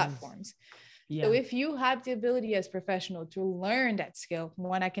side platforms. Yeah. So if you have the ability as a professional to learn that skill,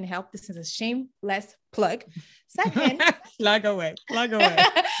 one, I can help. This is a shameless plug. Second, plug away.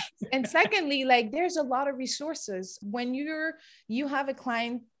 And secondly, like there's a lot of resources when you have a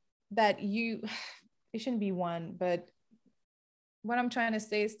client that it shouldn't be one, but what I'm trying to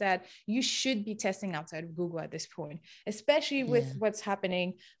say is that you should be testing outside of Google at this point, especially with what's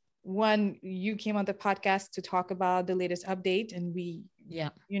happening. One, you came on the podcast to talk about the latest update, and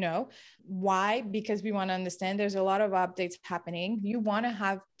why? Because we want to understand there's a lot of updates happening. You want to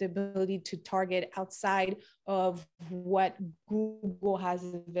have the ability to target outside of what Google has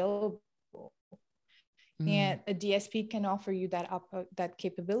available. And a DSP can offer you that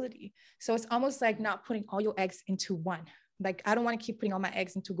capability. So it's almost like not putting all your eggs into one. Like, I don't want to keep putting all my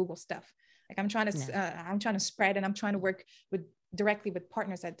eggs into Google stuff. Like I'm trying to spread, and I'm trying to work directly with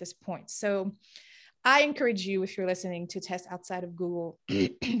partners at this point. So I encourage you, if you're listening, to test outside of Google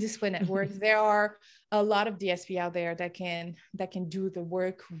Display Network. There are a lot of DSP out there that can do the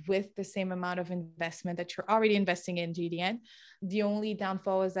work with the same amount of investment that you're already investing in GDN. The only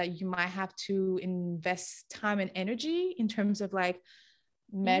downfall is that you might have to invest time and energy in terms of like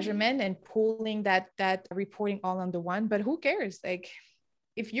measurement and pooling that reporting all under one. But who cares? Like,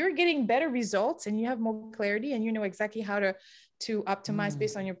 if you're getting better results and you have more clarity and you know exactly how to optimize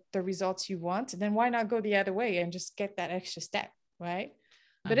based on the results you want, then why not go the other way and just get that extra step, right?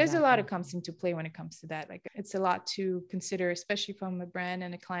 But there's a lot that comes into play when it comes to that. Like, it's a lot to consider, especially from a brand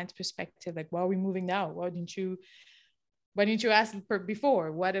and a client's perspective. Like, why are we moving now? Why didn't you ask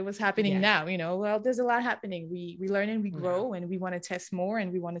before what it was happening now? Well, there's a lot happening. We learn and we grow, and we want to test more,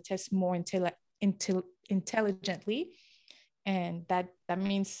 and we want to test more intelligently. And that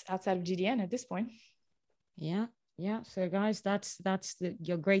means outside of GDN at this point. Yeah. So guys, that's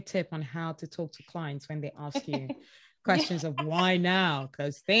your great tip on how to talk to clients when they ask you questions of why now,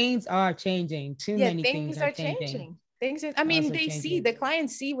 because things are changing. Many things are changing. The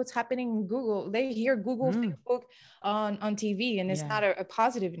clients see what's happening in Google. They hear Google, Facebook on TV, and it's not a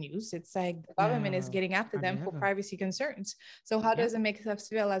positive news. It's like the government is getting after them for privacy concerns. So how does it make us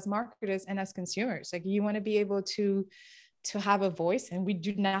feel as marketers and as consumers? Like, you want to be able to have a voice, and we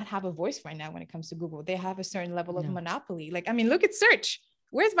do not have a voice right now when it comes to Google. They have a certain level of monopoly. Like, I mean, look at search.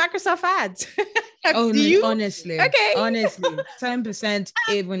 Where's Microsoft ads? Honestly, 10%,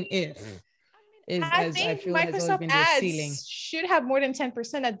 even if I think Microsoft ads should have more than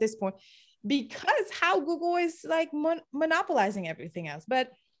 10% at this point, because how Google is like monopolizing everything else.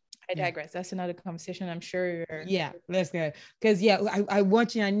 But I digress. That's another conversation, I'm sure. Let's go. Because I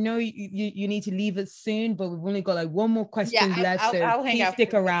want you. I know you need to leave it soon, but we've only got like one more question left. So please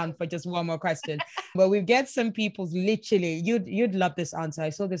stick around for just one more question. But we get some people's literally. You'd love this answer. I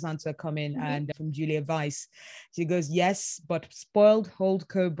saw this answer come in and from Julia Weiss. She goes, yes, but spoiled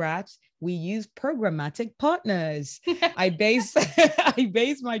holdco brats we use programmatic partners. I base I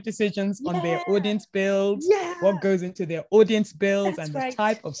base my decisions on their audience builds, what goes into their audience builds, and the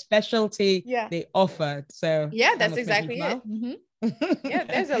type of specialty they offer. So that's exactly it. Yeah,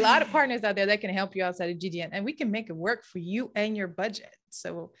 there's a lot of partners out there that can help you outside of GDN, and we can make it work for you and your budget.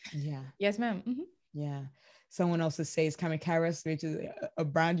 So yes, ma'am. Yeah. Someone also says Kamikaris, which is a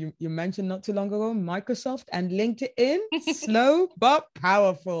brand you mentioned not too long ago, Microsoft and LinkedIn, slow but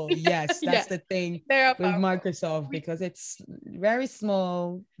powerful. Yes, that's the thing with Microsoft, because it's very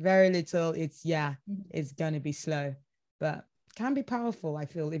small, very little. It's going to be slow, but can be powerful, I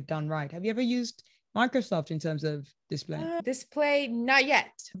feel, if done right. Have you ever used Microsoft in terms of display? Display, not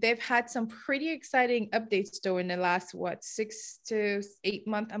yet. They've had some pretty exciting updates though in the last 6 to 8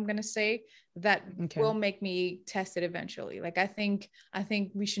 months, I'm gonna say, that will make me test it eventually. Like I think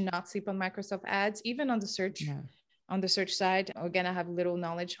we should not sleep on Microsoft ads, even on the search side. Again, I have little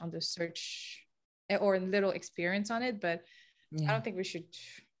knowledge on the search or little experience on it, but I don't think we should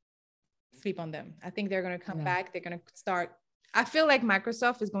sleep on them. I think they're gonna come back. They're gonna start. I feel like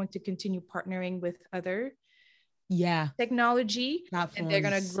Microsoft is going to continue partnering with other technology platforms, and they're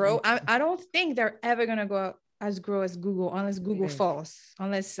going to grow. I don't think they're ever going to grow as Google, unless Google falls,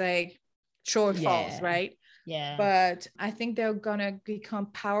 unless like Troll falls, right? Yeah. But I think they're going to become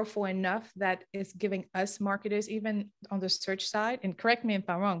powerful enough that it's giving us marketers, even on the search side, and correct me if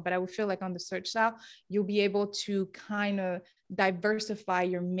I'm wrong, but I would feel like on the search side, you'll be able to kind of diversify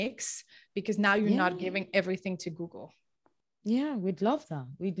your mix, because now you're not giving everything to Google. Yeah, we'd love that.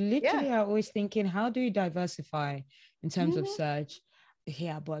 We literally are always thinking, how do you diversify in terms of search?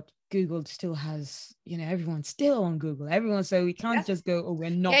 Yeah, but Google still has, everyone's still on Google. So we can't just go, oh,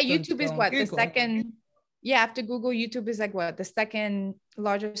 we're not. Yeah, YouTube is what? The second. Yeah, after Google, YouTube is like what? The second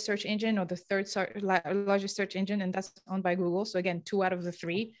largest search engine, or the third largest search engine, and that's owned by Google. So again, 2 out of the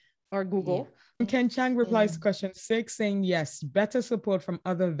 3 are Google. Ken Chang replies to question 6 saying, yes, better support from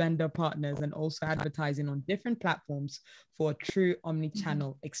other vendor partners and also advertising on different platforms for a true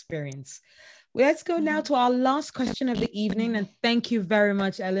omni-channel experience. Let's go now to our last question of the evening. And thank you very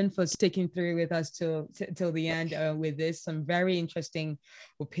much, Ellen, for sticking through with us till the end with this. Some very interesting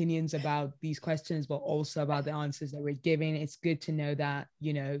opinions about these questions, but also about the answers that we're giving. It's good to know that,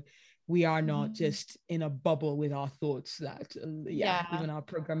 we are not just in a bubble with our thoughts, that even our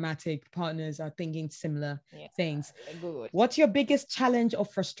programmatic partners are thinking similar things. Good. What's your biggest challenge or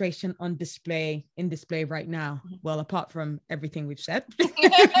frustration in display right now? Well, apart from everything we've said.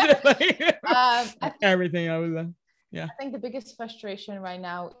 Everything I was I think the biggest frustration right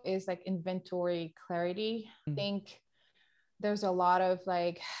now is like inventory clarity. I think there's a lot of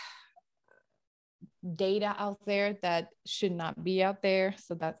like data out there that should not be out there.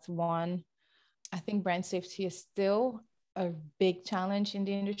 So that's one. I think brand safety is still a big challenge in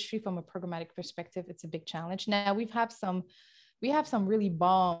the industry. From a programmatic perspective, it's a big challenge. Now we have some really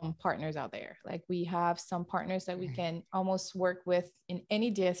bomb partners out there. Like we have some partners that we can almost work with in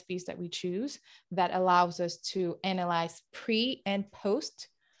any DSPs that we choose, that allows us to analyze pre and post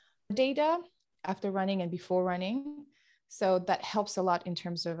data after running and before running. So that helps a lot in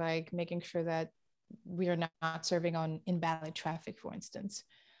terms of like making sure that we are not serving on invalid traffic, for instance.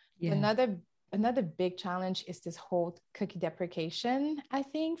 Another big challenge is this whole cookie deprecation. I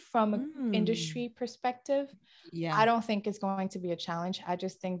think from an industry perspective, I don't think it's going to be a challenge. I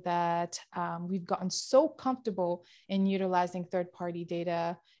just think that we've gotten so comfortable in utilizing third-party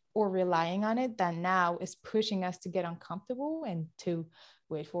data or relying on it, that now is pushing us to get uncomfortable and to,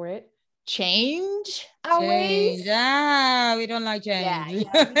 wait for it, change our ways. Yeah, we don't like change.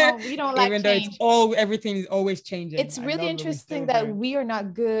 We don't like even change. Though everything is always changing. It's really interesting that we are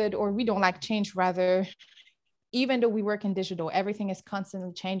not good, or we don't like change, rather, even though we work in digital, everything is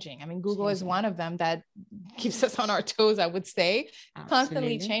constantly changing. I mean, Google is one of them that keeps us on our toes, I would say.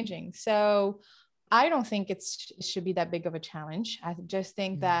 Constantly changing. So I don't think it should be that big of a challenge. I just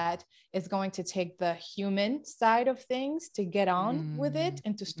think that it's going to take the human side of things to get on with it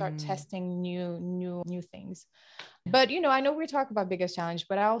and to start testing new things. But, I know we talk about biggest challenge,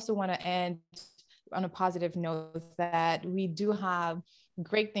 but I also want to end on a positive note that we do have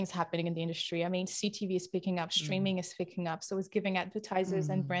great things happening in the industry. I mean, CTV is picking up, streaming is picking up. So it's giving advertisers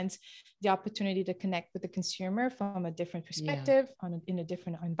and brands the opportunity to connect with the consumer from a different perspective, in a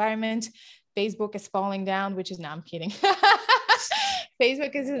different environment. Facebook is falling down, which is, no, I'm kidding.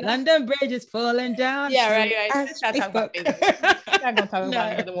 Facebook is London Bridge is falling down. Yeah, right. Let's not talk about Facebook. We're not going to talk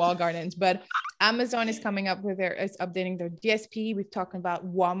about the wall gardens, but Amazon is coming up with is updating their DSP. We've talked about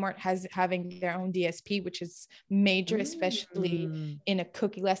Walmart having their own DSP, which is major, especially in a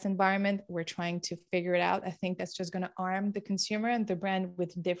cookie-less environment. We're trying to figure it out. I think that's just going to arm the consumer and the brand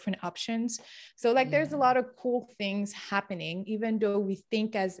with different options. So like, there's a lot of cool things happening, even though we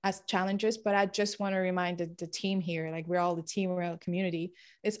think as challengers. But I just want to remind the team here, like, we're all the team, we're all community.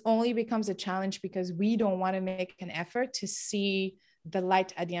 It only becomes a challenge because we don't want to make an effort to see the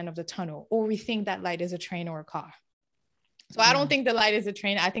light at the end of the tunnel, or we think that light is a train or a car. So I don't think the light is a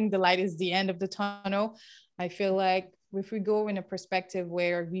train. I think the light is the end of the tunnel. I feel like if we go in a perspective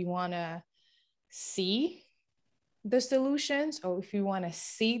where we want to see the solutions, or if we want to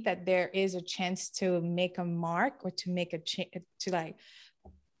see that there is a chance to make a mark, or to make a change, to like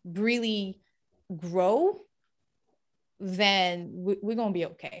really grow, then we're going to be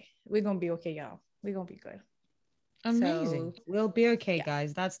okay. We're going to be okay, y'all. We're going to be good. Amazing. So, we'll be okay,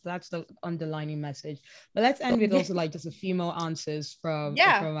 guys. That's the underlining message. But let's end with also like just a few more answers from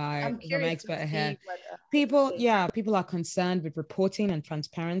our expert here. People are concerned with reporting and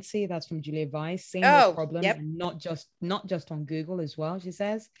transparency. That's from Julia Weiss. Seeing those problems, not just on Google as well, she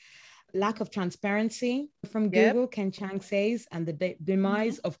says. Lack of transparency from Google, Ken Chang says, and the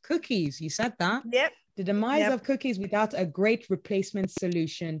demise of cookies. You said that. The demise of cookies without a great replacement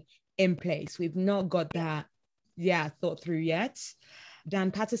solution in place. We've not got that thought through yet. Dan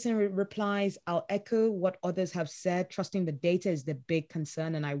Patterson replies, I'll echo what others have said. Trusting the data is the big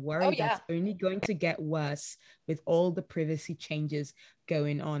concern, and I worry that's only going to get worse with all the privacy changes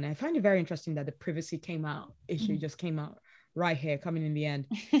going on. I find it very interesting that the privacy issue just came out right here, coming in the end.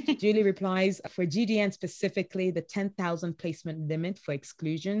 Julie replies, for GDN specifically, the 10,000 placement limit for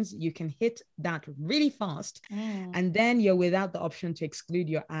exclusions, you can hit that really fast. And then you're without the option to exclude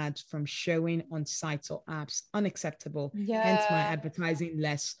your ads from showing on sites or apps. Unacceptable. Hence my advertising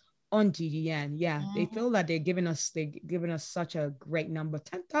less on GDN. They feel that they're giving us such a great number.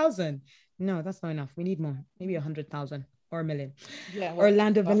 10,000. No, that's not enough. We need more. Maybe 100,000 or 1 million.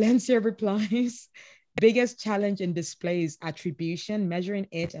 Orlando Valencia replies, biggest challenge in display is attribution, measuring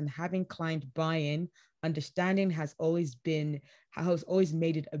it and having client buy-in. Understanding has always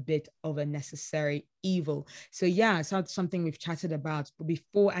made it a bit of a necessary evil. So it's not something we've chatted about. But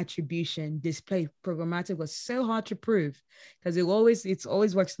before attribution, display programmatic was so hard to prove, because it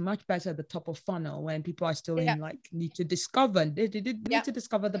always works much better at the top of funnel when people are still in need to discover. They need to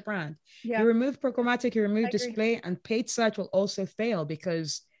discover the brand. You remove programmatic, you remove display, and paid search will also fail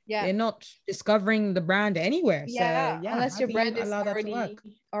because they're not discovering the brand anywhere. Unless your brand is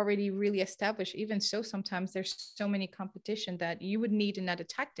already really established. Even so, sometimes there's so many competition that you would need another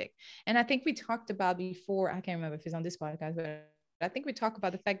tactic. And I think we talked about before, I can't remember if it's on this podcast, but I think we talk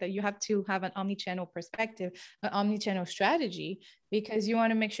about the fact that you have to have an omni-channel perspective, an omni-channel strategy, because you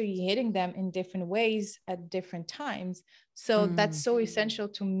want to make sure you're hitting them in different ways at different times. So that's so essential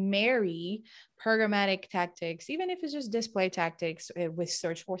to marry programmatic tactics, even if it's just display tactics with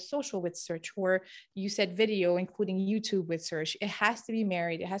search, or social with search, or you said video, including YouTube with search. It has to be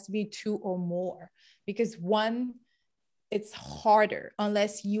married. It has to be 2 or more, because one, it's harder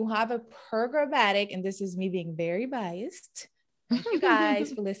unless you have a programmatic, and this is me being very biased. Thank you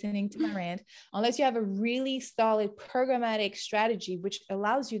guys for listening to my rant. Unless you have a really solid programmatic strategy, which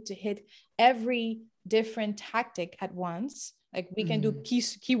allows you to hit every different tactic at once. Like we can do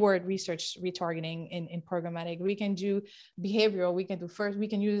keyword research retargeting in programmatic. We can do behavioral. We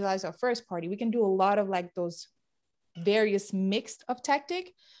can utilize our first party. We can do a lot of like those various mixed of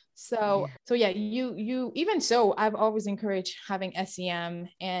tactic. So you even so, I've always encouraged having SEM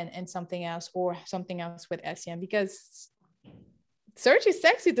and something else, or something else with SEM, because search is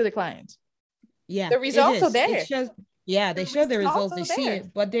sexy to the client. The results are there. They show the results, they see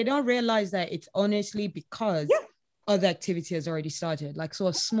it, but they don't realize that it's honestly because other activity has already started. Like, so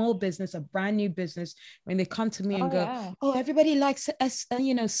a small business, a brand new business, when they come to me and go, everybody likes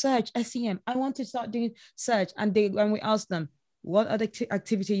search, SEM, I want to start doing search. And when we ask them, what other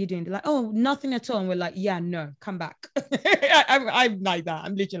activity are you doing? They're like, oh, nothing at all. And we're like, no, come back. I'm like that.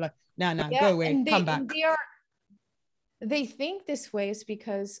 I'm literally like, no, go away, come back. They think this way is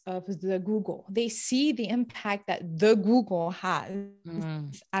because of the Google. They see the impact that the Google has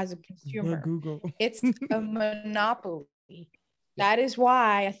as a consumer. It's a monopoly. That is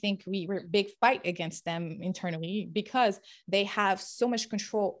why I think we were big fight against them internally, because they have so much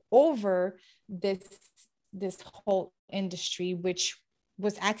control over this whole industry, which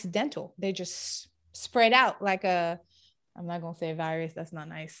was accidental. They just spread out like a, I'm not going to say virus. That's not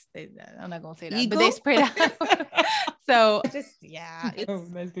nice. I'm not going to say that, but they spread out. So just,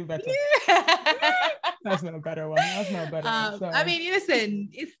 let's do better. That's not a better one. That's not a better one. Sorry. I mean, listen,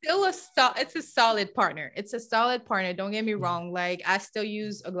 it's still it's a solid partner. It's a solid partner. Don't get me wrong. Like, I still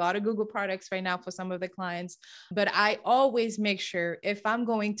use a lot of Google products right now for some of the clients, but I always make sure if I'm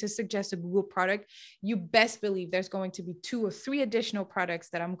going to suggest a Google product, you best believe there's going to be 2 or 3 additional products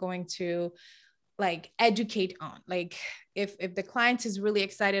that I'm going to like educate on. Like, if the client is really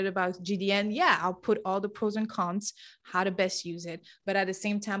excited about GDN, yeah, I'll put all the pros and cons, how to best use it. But at the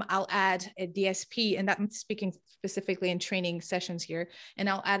same time, I'll add a DSP, and that I'm speaking specifically in training sessions here. And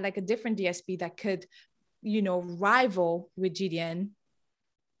I'll add like a different DSP that could, rival with GDN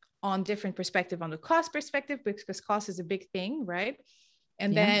on different perspective, on the cost perspective, because cost is a big thing, right?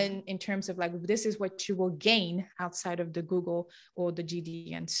 And then in terms of like, this is what you will gain outside of the Google or the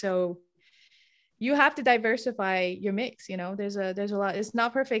GDN. So you have to diversify your mix. There's a lot. It's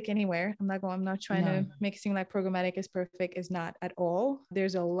not perfect anywhere. I'm not trying to make it seem like programmatic is perfect. It's not at all.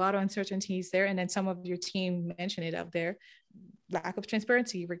 There's a lot of uncertainties there. And then some of your team mentioned it up there: lack of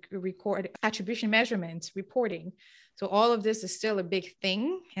transparency, record attribution measurements, reporting. So all of this is still a big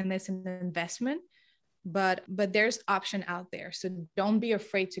thing, and it's an investment. But there's option out there. So don't be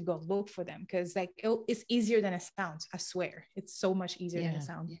afraid to go look for them, because like it's easier than it sounds. I swear, it's so much easier than it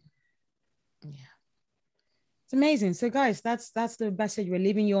sounds. Yeah. It's amazing. So guys, that's the message we're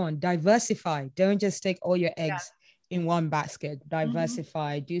leaving you on. Diversify. Don't just stick all your eggs in one basket.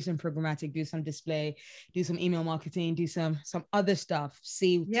 Diversify, do some programmatic, do some display, do some email marketing, do some other stuff.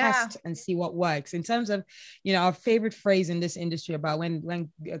 Test and see what works. In terms of, our favorite phrase in this industry about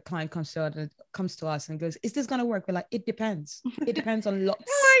when a client comes to us and goes, is this going to work? We're like, it depends. It depends on lots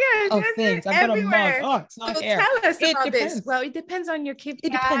of things. I've got a mug. Oh, it's not so here. Tell us it about depends. this. Well, it depends on your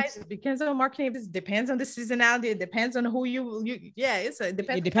KPIs. It depends on marketing. It depends on the seasonality. It depends on who it depends.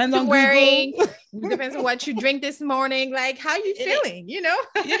 It depends on wearing. It depends on what you drink this morning. Like, how you feeling?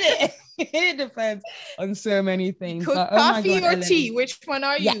 It depends on so many things. But, coffee or tea? Which one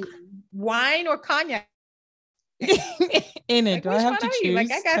are you? Wine or cognac? In it, do I have to choose? Like,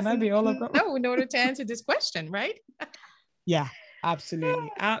 can I be all of them? No, in order to answer this question, right? Yeah,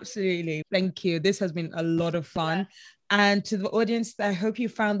 absolutely. Thank you. This has been a lot of fun. And to the audience, I hope you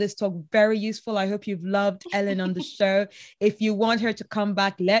found this talk very useful. I hope you've loved Ellen on the show. If you want her to come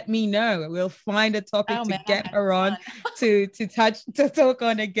back, let me know. We'll find a topic to get her on to talk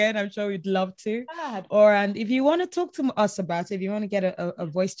on again. I'm sure we'd love to. And if you want to talk to us about it, if you want to get a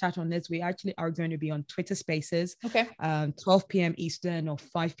voice chat on this, we actually are going to be on Twitter Spaces, 12 p.m. Eastern or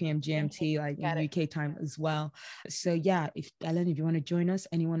 5 p.m. GMT, like in UK time as well. So yeah, if you want to join us,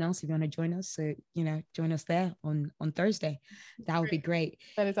 anyone else, if you want to join us, so join us there on Thursday. That would be great.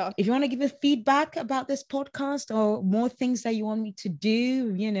 That is awesome. If you want to give us feedback about this podcast or more things that you want me to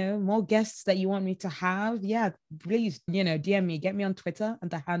do, more guests that you want me to have, please, DM me, get me on Twitter and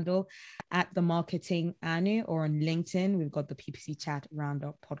the handle @themarketinganu, or on LinkedIn. We've got the PPC Chat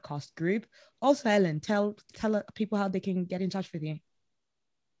Roundup podcast group. Also, Ellen, tell people how they can get in touch with you.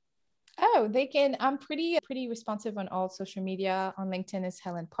 Oh, they can. I'm pretty responsive on all social media. On LinkedIn is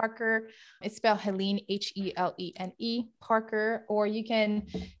Helen Parker. It's spelled Helene, HELENE Parker. Or you can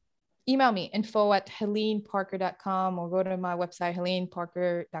email me, info@heleneparker.com, or go to my website,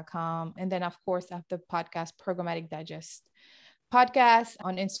 heleneparker.com. And then, of course, I have the podcast, Programmatic Digest podcast.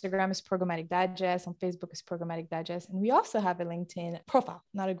 On Instagram is Programmatic Digest. On Facebook is Programmatic Digest. And we also have a LinkedIn profile,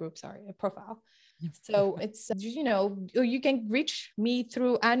 not a group, sorry, a profile. So it's, you can reach me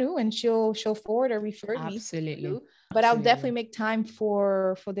through Anu, and she'll forward or refer me. Absolutely. But I'll definitely make time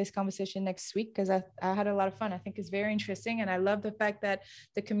for this conversation next week, because I had a lot of fun. I think it's very interesting. And I love the fact that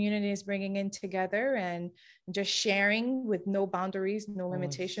the community is bringing in together and just sharing with no boundaries, no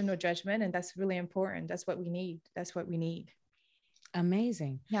limitation, no judgment. And that's really important. That's what we need.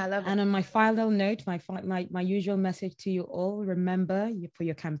 Amazing. Yeah, I love it. And on my final note, my usual message to you all: remember, for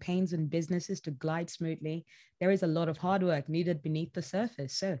your campaigns and businesses to glide smoothly, there is a lot of hard work needed beneath the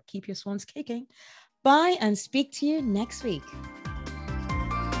surface. So keep your swans kicking. Bye, and speak to you next week.